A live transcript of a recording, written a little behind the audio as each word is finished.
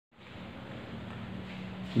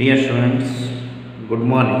Dear students, good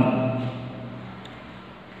morning.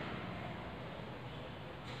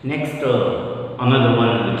 Next, another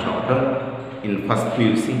one chapter in first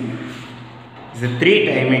PUC is a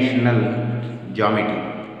three-dimensional geometry.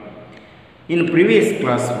 In previous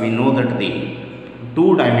class, we know that the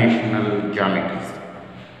two-dimensional geometries.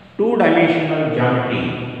 Two-dimensional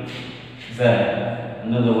geometry is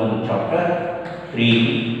another one chapter.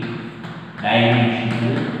 Three-dimensional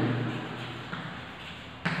geometry.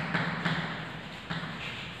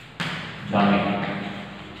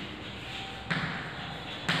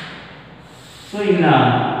 So in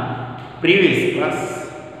previous class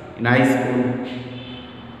in high school,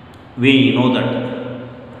 we know that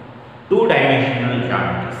two-dimensional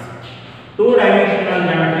geometries. Two-dimensional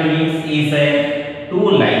geometry is a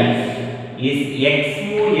two lines is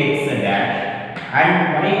xu x dash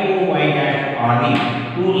and yu y dash are the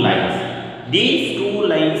two lines. These two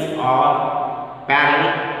lines are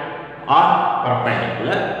parallel or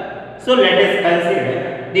perpendicular. So let us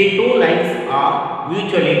consider the two lines are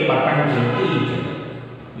mutually perpendicular to each other.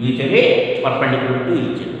 Mutually perpendicular to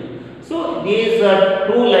each other. So these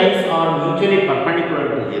two lines are mutually perpendicular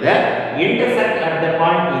to each other. Intersect at the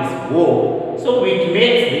point is O. So which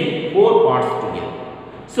makes the four parts together.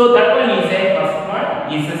 So that one is a first part,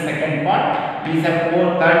 is a second part, is a third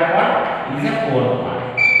part, is a fourth part.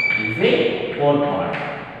 Is a fourth part.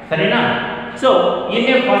 Sarina? So in a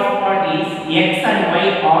first part is x and y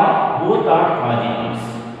are both are positives.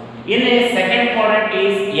 In a second quadrant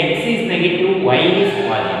is x is negative, y is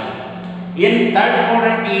positive. In third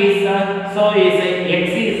quadrant is x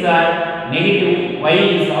is negative, y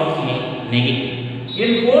is also negative.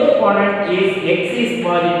 In fourth quadrant is x is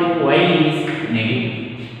positive, y is negative.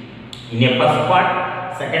 In a first part,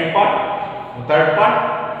 second part, third part,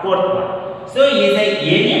 fourth part. So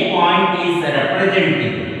any point is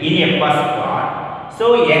representing in a first part. So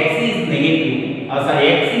x is negative,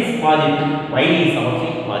 x is positive, y is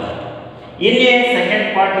also positive. In a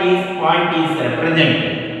second part is point is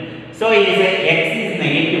represented. So x is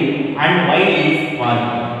negative and y is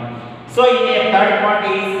positive. So in a third part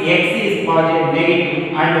is x is positive,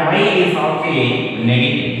 negative and y is also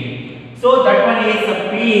negative. So that one is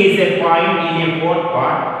P is a point in a fourth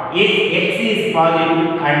part is x is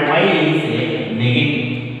positive and y is negative.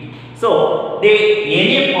 So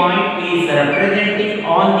any point is representing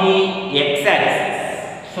on the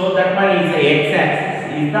x-axis. So that one is the x-axis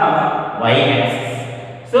is the y-axis.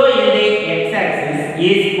 So in the x-axis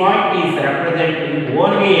is point is representing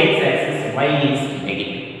only x-axis, y is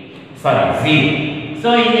negative. Sorry, 0. So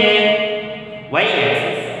in a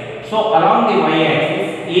y-axis, so along the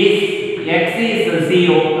y-axis is x is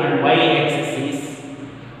 0 and y-axis is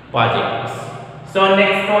positive. So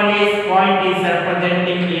next one is point is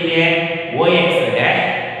representing in a ox dash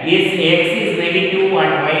is x is negative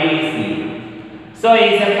and y is 0. So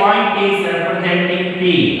is a point is representing p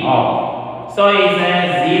of so is a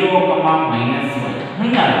 0 comma minus 1.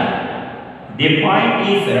 The point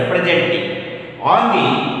is representing on the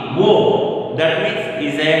O, that means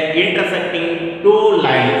is a intersecting two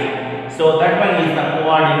lines. So that one is the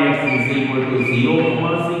coordinates is equal to 0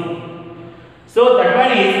 comma 0. So that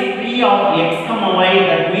one is p of x comma y,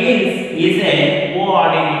 that means is a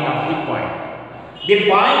coordinate of the point. The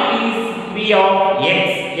point is p of x,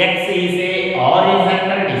 x is a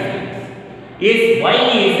horizontal distance, is y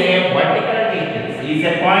is a vertical distance, is a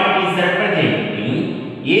point is representing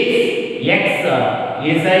is x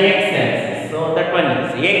is a x-axis. So that one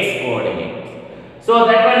is x coordinate. So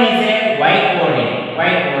that one is a y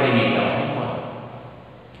coordinate of the point.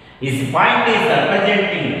 Is point is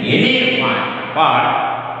representing any part.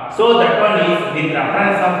 So that one is with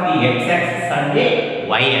reference of the x-axis and the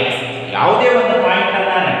y-axis. ಯಾವುದೇ ಒಂದು point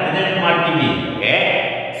ಅನ್ನು represent ಮಾಡ್ತೀವಿ ಅಂದ್ರೆ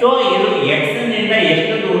so ಇದು x ನಿಂದ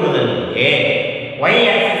ಎಷ್ಟು ದೂರದಲ್ಲಿದೆ, y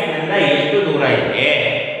Axis ನಿಂದ ಎಷ್ಟು ದೂರ ಇದೆ.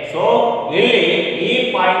 ಸೊ ಇಲ್ಲಿ ಈ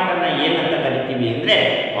ಪಾಯಿಂಟ್ ಅನ್ನು ಏನಂತ ಕರಿತೀವಿ ಅಂದ್ರೆ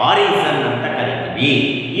ಹಾರಿಜಾನ್ ಅಂತ ಕರಿತೀವಿ.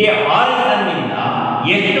 ಈ ಹಾರಿಜಾನ್ ನಿಂದ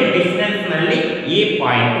ಎಷ್ಟು ಡಿಸ್ಟೆನ್ಸ್ ನಲ್ಲಿ ಈ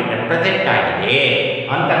ಪಾಯಿಂಟ್ ರೆಪ್ರೆಸೆಂಟ್ ಆಗಿದೆ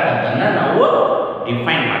ಅಂತಕ್ಕದ್ದನ್ನ ನಾವು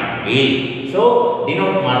ಡಿಫೈನ್ ಮಾಡ್ತೀವಿ. ಸೊ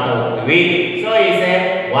ಡಿನೋಟ್ ಮಾಡ್ತಾ ಹೋಗ್ತೀವಿ. ಸೊ ಇಸ್ ಎ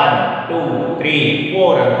 1 2 3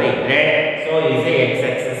 4 ಅಂತ ಇದ್ರೆ so is A x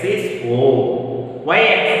axis is 4, y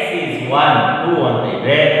axis is 1 2 ಅಂತ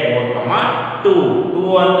ಇದ್ರೆ 4 2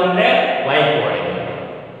 2 ಅಂತಂದ್ರೆ y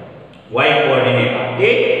coordinate of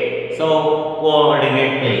the so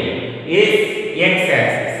coordinate plane is x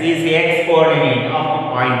axis is x coordinate of the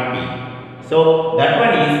point P. So that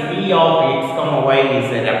one is P of x comma y is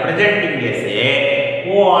representing as a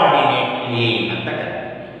coordinate plane ಅಂತ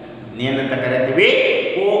ಕರೀತೀವಿ. ಏನಂತ ಕರೀತೀವಿ?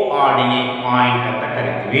 coordinate point ಅಂತ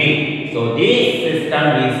ಕರೀತೀವಿ. So this system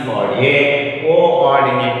is called a coordinate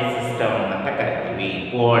coordinate system ಅಂತ ಕರಿತೀವಿ.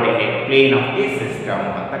 Coordinate plane of the system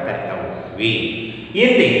ಅಂತ ಕರಿತಾ ಹೋಗ್ತೀವಿ.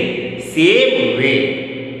 In the same way,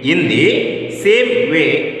 in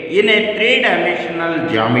a three-dimensional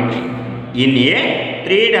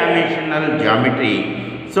geometry,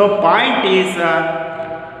 so point is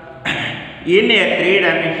in a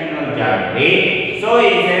three-dimensional geometry, so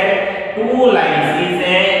is a two lines, is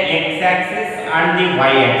a x-axis and the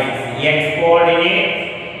y-axis, x coordinates,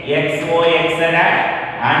 x dash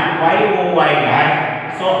and y dash.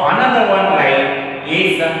 So another one line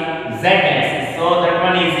is z-axis, so that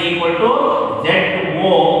one is equal to z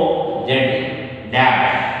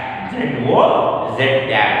dash.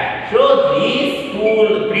 So these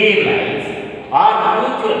three lines are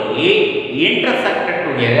mutually intersected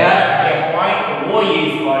together at a point O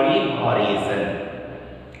is called the horizon.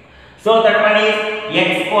 So that one is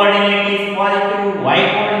x coordinate is positive, y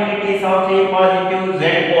coordinate is also positive, z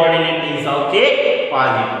coordinate is also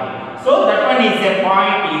positive. So that one is a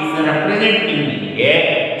point is representing here.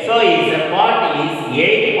 So is a part is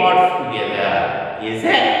 8 parts together.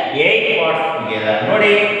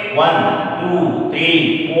 Nodi 1, 2,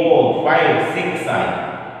 3, 4, 5, 6 ಆಯ್ತು.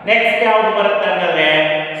 Next ಯಾವುದು ಬರುತ್ತೆ ಅಂದ್ರೆ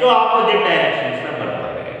so opposite directions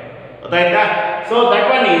ಬರ್ತದೆ. ಗೊತ್ತಾಯ್ತಾ? So that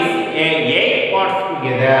one is 8 parts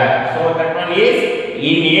together. So that one is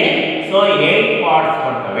in a, so 8 parts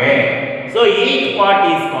ಬರ್ತವೆ. So each part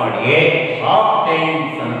is called a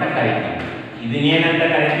octants ಅಂತ ಕರೀತೀವಿ. ಇದನ್ನ ಏನಂತ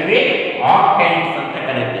ಕರೀತೀವಿ? Octants ಅಂತ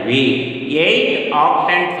ಕರೀತೀವಿ. 8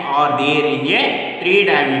 octants are there in a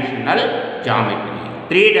three-dimensional geometry.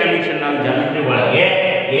 Three-dimensional geometry ಒಳಗೆ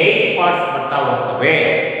 8 parts ಬರ್ತಾ ಹೋಗ್ತವೆ.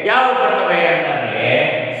 ಯಾವ ಬರ್ತವೆ ಅಂತಂದ್ರೆ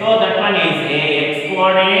so that one is a x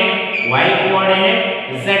coordinate, y coordinate,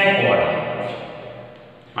 z coordinate.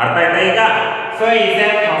 ಅರ್ಥ ಆಯ್ತಾ ಈಗ? So is a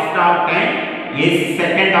first octant, is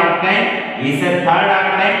second octant, is a third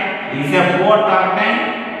octant, is a fourth octant.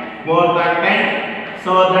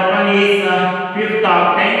 So that one is fifth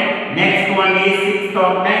octant. Next one is sixth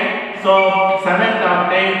octant. So seventh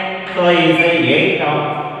octant. So is a 8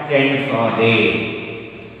 octants are there.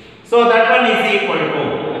 So that one is equal to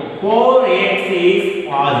 4x is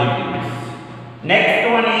positives. Next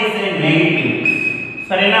one is negatives.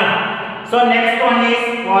 Sarina? So next one is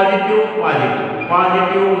positive,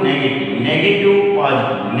 negative, negative.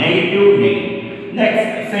 Next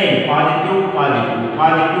same positive,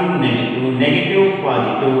 negative.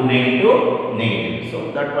 So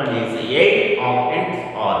that one is 8 octants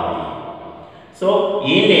are there. So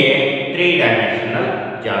in a three-dimensional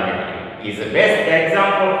geometry is the best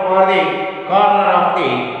example for the corner of the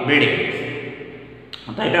building.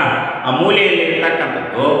 ಗೊತ್ತಾಯ್ತಾ? ಆ ಮೂಲೆಯಲ್ಲಿ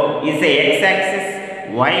ಇರತಕ್ಕಂಥದ್ದು is a x-axis,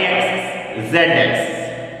 y-axis, z-axis.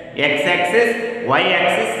 x-axis,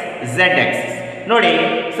 y-axis, z-axis. ನೋಡಿ,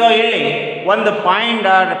 so ಇಲ್ಲಿ ಒಂದು point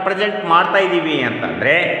represent ಮಾಡ್ತಾ ಇದ್ದೀವಿ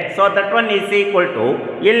ಅಂತಂದರೆ so that one is equal to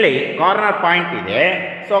ಇಲ್ಲಿ ಕಾರ್ನರ್ ಪಾಯಿಂಟ್ ಇದೆ.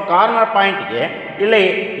 ಸೊ ಕಾರ್ನರ್ ಪಾಯಿಂಟ್ಗೆ ಇಲ್ಲಿ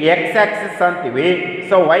ಎಕ್ಸ್ ಆಕ್ಸಿಸ್ ಅಂತೀವಿ,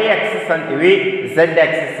 ಸೊ ವೈ ಆಕ್ಸಿಸ್ ಅಂತೀವಿ, ಝೆಡ್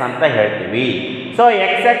ಆಕ್ಸಿಸ್ ಅಂತ ಹೇಳ್ತೀವಿ. So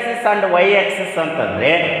X Axis and Y Axis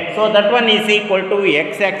ಅಂತಂದರೆ so that one is equal to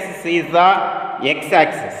X Axis is the X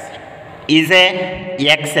Axis is A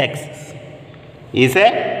X Axis is a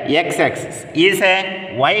x-axis, is a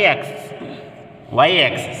y-axis.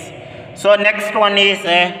 So next one is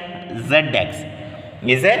a z-axis,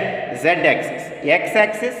 is a z-axis,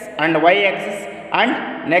 x-axis and y-axis, and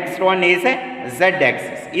next one is a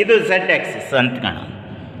z-axis. Idu z-axis antkana,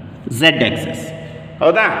 z-axis.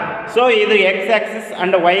 ಹೌದಾ? So ಇದು x-axis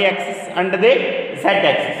and y-axis and the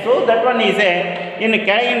z-axis. So that one is a ಇನ್ನು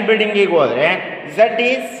ಕೆಳಗಿನ ಬಿಲ್ಡಿಂಗಿಗೆ ಹೋದರೆ z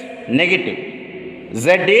is negative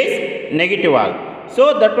ಆಗುತ್ತೆ. So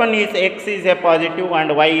that one is X is A positive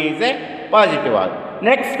and Y is A positive ಆಗುತ್ತೆ.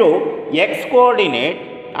 Next X coordinate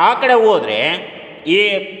ಆ ಕಡೆ ಹೋದರೆ ಈ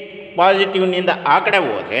ಪಾಸಿಟಿವ್ನಿಂದ ಆ ಕಡೆ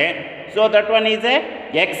ಹೋದರೆ so that one is A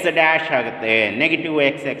X dash ಆಗುತ್ತೆ, ನೆಗೆಟಿವ್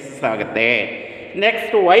ಎಕ್ಸ್ ಎಕ್ಸ್ ಆಗುತ್ತೆ.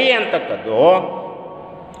 ನೆಕ್ಸ್ಟ್ ವೈ ಅಂತಕ್ಕದ್ದು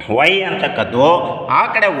ಆ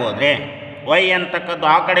ಕಡೆ ಹೋದರೆ ವೈ ಅಂತಕ್ಕದ್ದು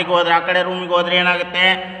ಆ ಕಡೆಗೆ ಹೋದರೆ ಆ ಕಡೆ ರೂಮಿಗೆ ಹೋದರೆ ಏನಾಗುತ್ತೆ?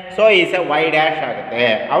 So is A Y dash ಆಗುತ್ತೆ.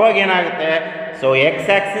 ಅವಾಗ ಏನಾಗುತ್ತೆ? So X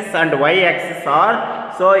Axis and Y Axis R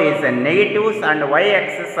so is A negatives and Y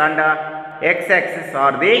Axis and X Axis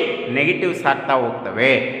R the negatives ಆಗ್ತಾ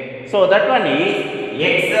ಹೋಗ್ತವೆ. So that one is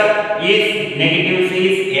X is negatives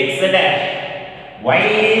is X dash, Y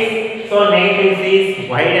is so negatives is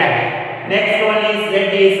Y dash. Next one is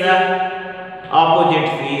Z is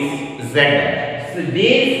opposites is z.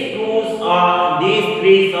 So these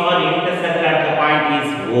three are intersected at the point is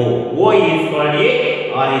O. O is called a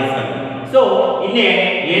horizon. So in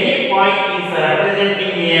any point is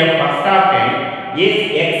representing a first octant is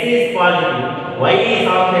x is positive, y is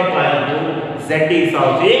also positive, z is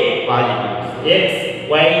also positives. X,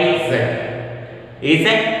 Y, Z is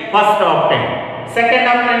a first octant. Second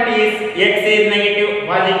octant is X is negative,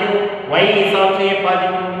 positive, Y is also a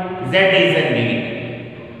positive, Z is a negative.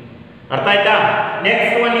 ಅರ್ಥ ಆಯ್ತಾ?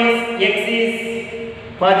 Next one is X is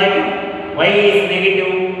positive, Y is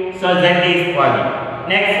negative, so Z is positive.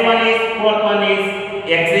 Next one is fourth one is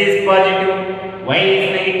X is positive, Y is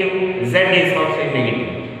negative, Z is also negative.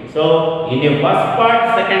 So in the first part,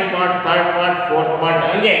 second part, third part, fourth part,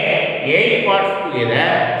 hage 8 parts ಇದೆ.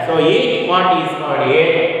 So each part is called a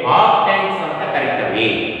octants ಅಂತ ಕರೀತೀವಿ.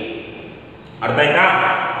 ಅರ್ಥ ಆಯ್ತಾ?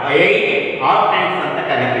 8 octants ಅಂತ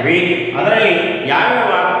ಕರೀತೀವಿ. ಅದರಲ್ಲಿ ಯಾವ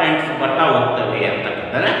octants ಬರ್ತಾ ಹೋಗ್ತವೆ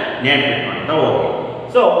ಅಂತಕ್ಕಂಥದ್ದನ್ನ ನೆನಪಿಟ್ಕೊಳ್ತಾ ಹೋಗಿ.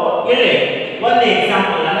 ಸೊ ಇಲ್ಲಿ ಒಂದು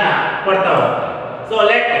ಎಕ್ಸಾಂಪಲ್ ಅನ್ನ ಕೊಡ್ತಾ ಹೋಗ್ತಾರೆ. So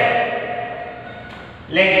let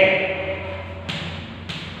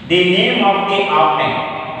the name of the octant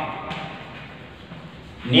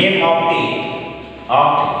in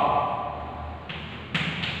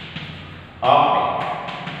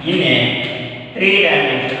a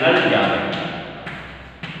three-dimensional geometry.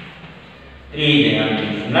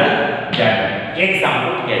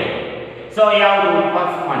 Example get. So yavudu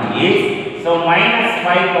first one is so minus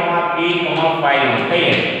 5, 3, 5 ಅಂತ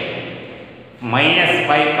ಹೇಳಿ. minus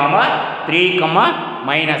 5, 3,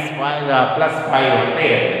 minus 5 plus 5 ಅಂತ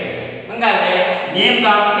ಹೇಳ್ತಾರೆ. ಹಂಗಾದ್ರೆ named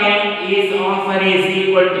octant is answer is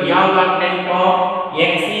equal to ಯಾವ octant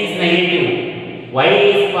X is negative, Y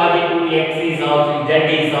is positive, X is also Z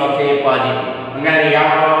is also a positive. ಹಂಗಾದ್ರೆ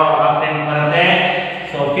ಯಾವ octant ಬರುತ್ತೆ?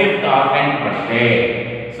 So fifth octant ಬರುತ್ತೆ.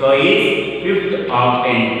 So is fifth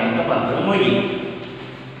octant ಅಂತ ಬಂತು ಮುಗಿ.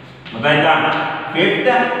 ಗೊತ್ತಾಯ್ತಾ? fifth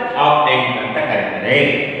octant ಅಂತ ಕರೀತಾರೆ.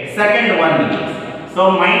 Second one is so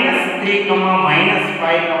minus 3, minus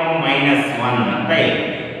 5, minus 1 ಅಂತ ಇದೆ.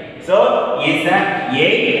 So is a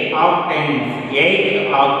 8 octant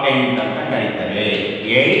ಅಂತ ಕರೀತಾರೆ.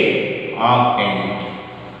 8 octant.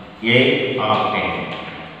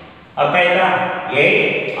 ಅರ್ಥ ಆಯ್ತಾ? 8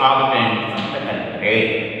 octant ಅಂತ ಕರೀತಾರೆ.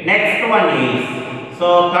 Next one is so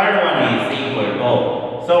third one is equal to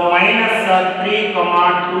so minus 3,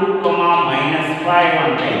 2, minus 5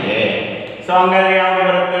 ಅಂತ ಇದೆ. So ಹಂಗಾದ್ರೆ ಯಾವುದು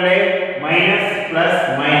ಬರುತ್ತದೆ? minus plus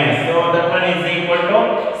minus. So that one is equal to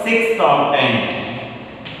sixth octant.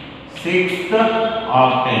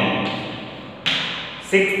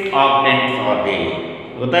 Sixth octants are there.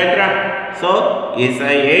 ಗೊತ್ತಾಯ್ತಾ? So is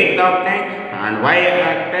a 8th octant and Y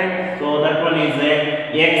octant. So that one is a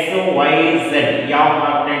X, Y, Z. ಯಾವ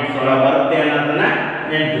octants ಒಳ ಬರುತ್ತೆ ಅನ್ನೋದನ್ನ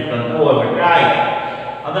ನೆನಪಿಟ್ಕೊಂಡು ಹೋಗ್ಬಿಟ್ರೆ ಆಯ್ತು.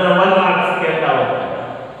 ಅದನ್ನ 1 marks ಕೇಳ್ತಾ ಹೋಗ್ತಾರೆ.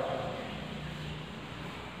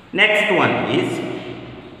 Next one is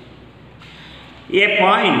a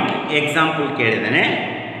point example ಕೇಳಿದಾನೆ.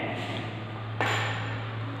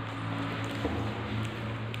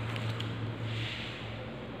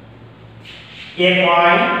 A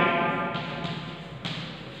point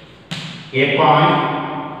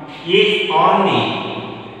is on the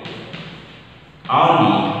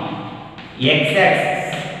x-axis.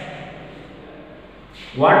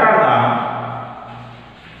 What are the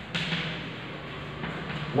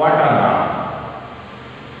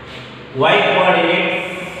y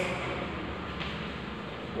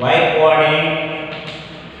coordinate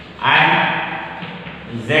and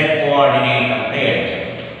z coordinate ಅಂತ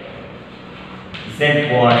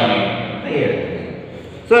ಹೇಳ್ತೀವಿ.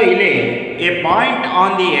 So ಇಲ್ಲಿ a point on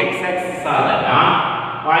the x-axis ಆದಾಗ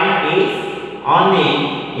point is on the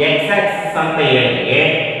x-axis ಅಂತ ಹೇಳಿದ್ರೆ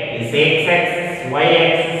is x-axis,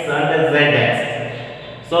 y-axis and z-axis.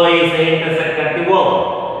 So is intersect at the O.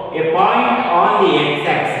 A point on the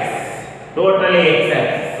x-axis, totally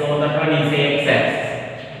x-axis. So that one is x-axis.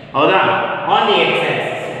 ಹೌದಾ? On the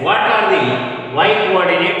x-axis, what are the y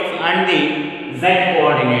coordinates and the z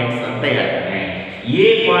coordinates ಅಂತ ಹೇಳ್ತಾರೆ. A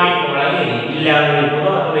point ಒಳಗೆ ಇಲ್ಲಾದರೂ ಇರ್ಬೋದು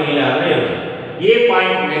ಅಥವಾ ಇಲ್ಲಾದರೂ ಇರ್ಬೋದು. A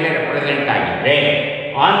point ಮೇಲೆ represent ಆಗಿದ್ರೆ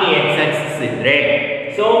on the x-axis ಇದ್ರೆ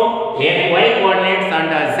so y coordinates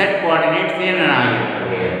and z coordinates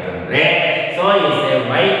ಏನಾಗಿರ್ತವೆ ಅಂತಂದ್ರೆ so is a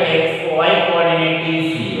y coordinate is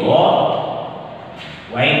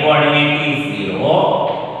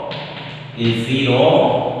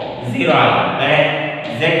 0, ಆಗುತ್ತೆ.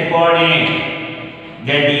 z coordinate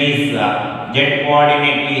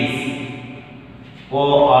is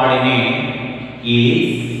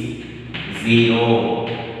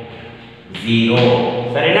 0.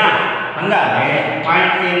 ಸರಿನಾ? ಹಂಗಾದ್ರೆ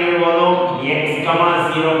ಪಾಯಿಂಟ್ ಏನು ಇರ್ಬೋದು? x,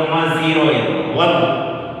 0, 0 ಇರ್ಬೋದು 1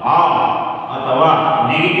 ಅಥವಾ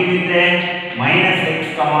ನೆಗೆಟಿವ್ ಇದ್ರೆ -x,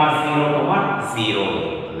 0, 0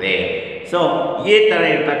 ಇರ್ತದೆ. ಸೊ ಈ ತರ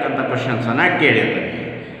ಇರ್ತಕ್ಕಂಥ ಕ್ವಶನ್ಸ್ ಅನ್ನ ಕೇಳಿರ್ತಾರೆ.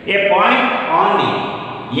 A point on the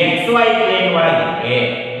xy plane ಒಳಗಿದ್ರೆ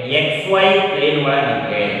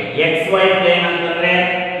xy plane ಅಂತಂದ್ರೆ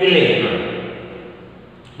ಇಲ್ಲಿ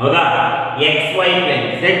ಹೌದಾ ಎಕ್ಸ್ ವೈ ಪ್ಲೇನ್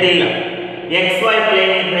z ಇಲ್ಲ ಎಕ್ಸ್ ವೈ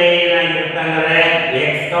ಪ್ಲೇನ್ ಇದ್ರೆ ಏನಾಗಿರುತ್ತೆ ಅಂದ್ರೆ x,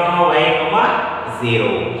 y, 0.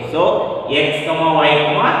 So x, y,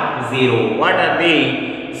 0. What are the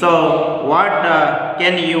what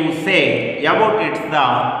can you say about its the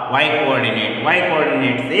y coordinate? Y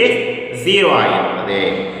coordinates is 0 ಆಗಿರುತ್ತದೆ.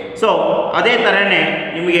 So ಅದೇ ಥರನೇ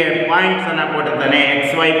ನಿಮಗೆ ಪಾಯಿಂಟ್ಸ್ ಅನ್ನು ಕೊಟ್ಟಿರ್ತಾನೆ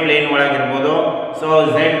X Y plane ಒಳಗಿರ್ಬೋದು, so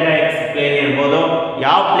Z X plane ಇರ್ಬೋದು,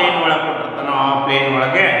 ಯಾವ ಪ್ಲೇನ್ ಒಳಗೆ ಕೊಟ್ಟಿರ್ತಾನೋ ಆ ಪ್ಲೇನ್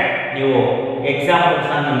ಒಳಗೆ ನೀವು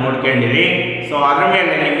ಎಕ್ಸಾಂಪಲ್ಸ್ ಅನ್ನು ನೋಡ್ಕೊಂಡಿರಿ. ಸೊ ಅದರ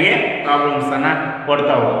ಮೇಲೆ ನಿಮಗೆ ಪ್ರಾಬ್ಲಮ್ಸ್ ಅನ್ನು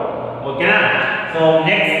ಕೊಡ್ತಾ ಹೋಗೋದು. ಓಕೆನಾ? So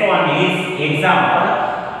next one is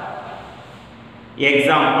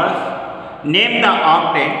examples. Name the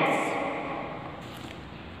octants.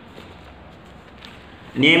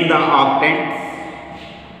 Name the octants.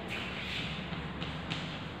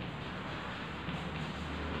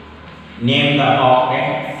 Name the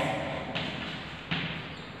octants.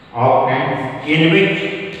 Octants in which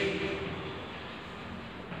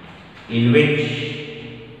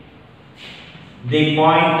the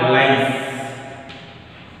point lies.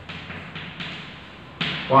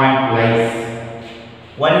 Point lies.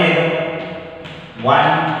 One is 1,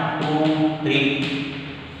 2, 3.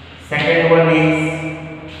 Second one is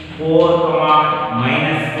 4,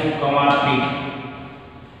 -2, 3.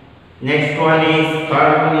 Next one is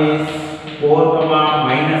third one is 4,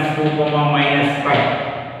 -2, -5.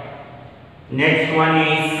 Next one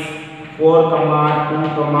is 4,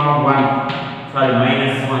 2, 1. Sorry,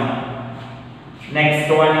 -1. Next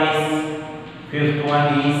one is fifth one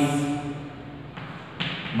is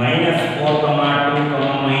 -4, 2,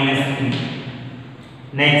 -3.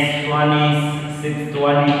 Next one is sixth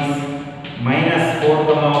one is -4,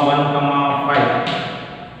 1, 5.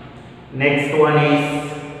 Next one is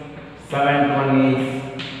seventh one is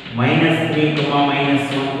 -3,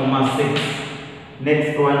 -1, 6.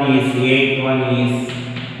 Next one is eighth one is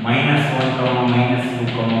 -1,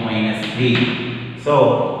 -2, -3. So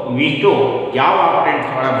ಇವಿಷ್ಟು ಯಾವ ಆಕ್ಟೆಂಟ್ಸ್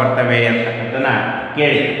ಒಳಗೆ ಬರ್ತವೆ ಅಂತಕ್ಕಂಥದ್ದನ್ನ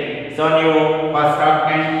ಕೇಳಿ. So ನೀವು first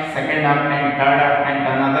ಆಕ್ಟೆಂಟ್, second ಆಕ್ಟೆಂಟ್, third ಆಕ್ಟೆಂಟ್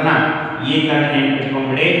ಅನ್ನೋದನ್ನ ಈ ಥರ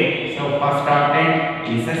ನೆನಪಿಟ್ಕೊಂಡ್ಬಿಡಿ. So first ಆಕ್ಟೆಂಟ್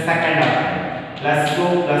is A second ಆಕ್ಟೆಂಟ್, +2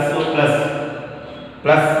 +++++,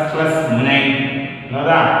 9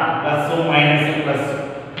 ಹೌದಾ, +, -,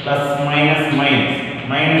 plus minus minus,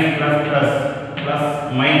 minus plus plus, plus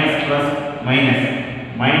minus plus minus,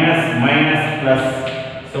 minus minus plus,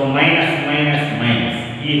 so minus minus minus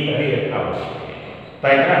ಈ ಥರ ಇರ್ತಾವೆ.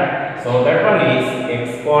 ಆಯ್ತಾ? So that one is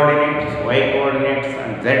X coordinates, Y coordinates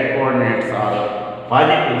and Z coordinates R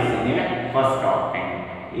positives in a first ಆಕ್ಟೆಂಟ್.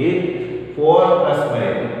 ಈ 4 plus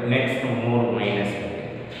ಬರೆಯೋದು, next 3 minus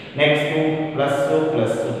ಬರೆಯೋದು, next plus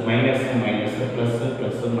plus minus minus, plus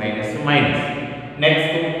plus minus minus,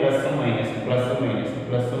 next plus minus, plus minus,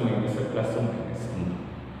 plus minus, plus minus.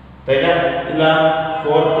 ಆಯ್ತಾ? ಇಲ್ಲ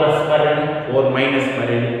 4 plus ಬರೆಯೋದು, 4 minus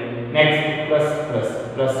ಬರೆಯೋದು, next plus plus,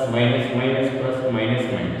 plus minus minus, plus minus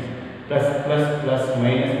minus, plus plus plus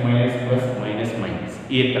minus minus, plus minus minus.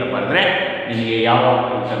 ಈ ಥರ ಬರೆದ್ರೆ ನಿಮಗೆ ಯಾವ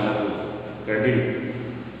ಅನ್ನೋದು ಕಂಡಿಡಿ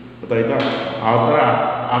ಗೊತ್ತಾಯ್ತಾ? ಆ ಥರ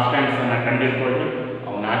ಆಕ್ಟೆಂಟ್ಸನ್ನು ಕಂಡಿಡ್ಕೊಳ್ಳಿ,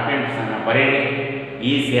 ಅವನ ಆಕ್ಟೆಂಟ್ಸನ್ನು ಬರೀರಿ.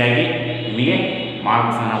 ಈಸಿಯಾಗಿ ನಿಮಗೆ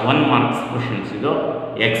ಮಾರ್ಕ್ಸನ್ನು 1 ಮಾರ್ಕ್ಸ್ ಕ್ವಶನ್ಸ್ ಇದು.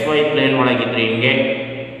 ಎಕ್ಸ್ ವೈ ಪ್ಲೇನ್ ಒಳಗಿದ್ರೆ ಹಿಂಗೆ,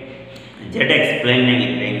 ಜೆಡ್ ಎಕ್ಸ್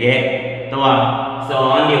ಪ್ಲೇನ್ನಾಗಿದ್ದರೆ ಹಿಂಗೆ, ಅಥವಾ ಸೊ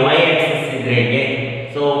ಅಲ್ಲಿ ವೈ ಎಕ್ಸಸ್ ಇದ್ರೆ ಹಿಂಗೆ,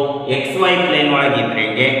 ಸೊ ಎಕ್ಸ್ ವೈ ಪ್ಲೇನ್ ಒಳಗಿದ್ರೆ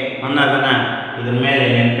ಹಿಂಗೆ ಅನ್ನೋದನ್ನು ಇದ್ರ ಮೇಲೆ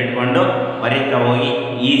ನೆನಪಿಟ್ಕೊಂಡು ಬರೀತಾ ಹೋಗಿ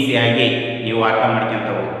ಈಸಿಯಾಗಿ ನೀವು ಅರ್ಥ ಮಾಡ್ಕೊತ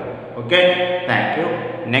ಹೋಗ್ತೀವಿ. Okay, thank you.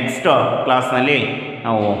 ನೆಕ್ಸ್ಟ್ ಕ್ಲಾಸ್ನಲ್ಲಿ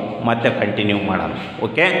ನಾವು ಮತ್ತೆ ಕಂಟಿನ್ಯೂ ಮಾಡೋಣ.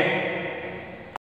 ಓಕೆ.